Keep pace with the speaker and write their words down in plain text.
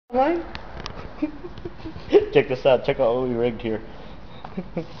Mine? Check this out. Check out what we rigged here.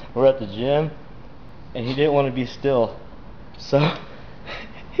 We're at the gym, and he didn't want to be still, so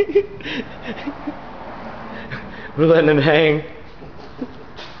we're letting him hang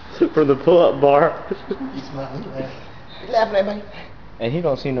from the pull-up bar. He's smiling, laughing at me. And he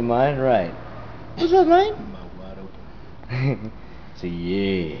don't seem to mind, right? What's up, man? My wide open. So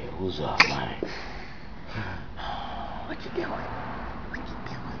yeah, what's up, man? What you doing? What you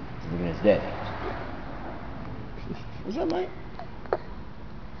doing? Looking at his daddy. What's up, man?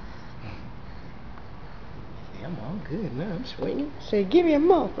 Hey, I'm all good, man. I'm swinging. Say, give me a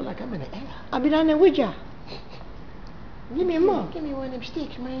muff. I feel like I'm in the air. I'll be down there with y'all. Give me a muff. Give me one of them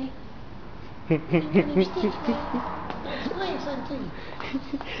sticks, man. Give me one of them sticks, man. Explain something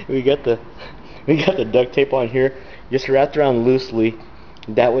to you. We got the duct tape on here, just wrapped around loosely.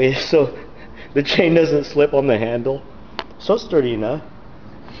 That way, so the chain doesn't slip on the handle. So sturdy enough.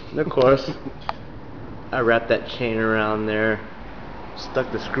 And of course, I wrapped that chain around there,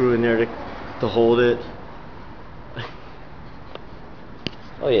 stuck the screw in there to hold it.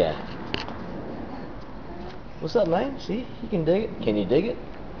 Oh yeah. What's up, man? See, you can dig it. Can you dig it?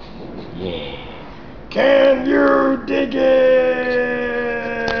 Yeah. Can you dig it?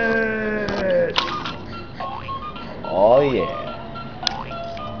 Oh yeah.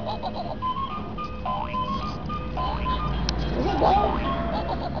 What's up, dog?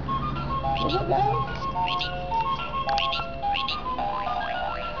 What's up, dog?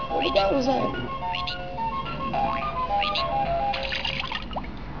 Where the dog was at?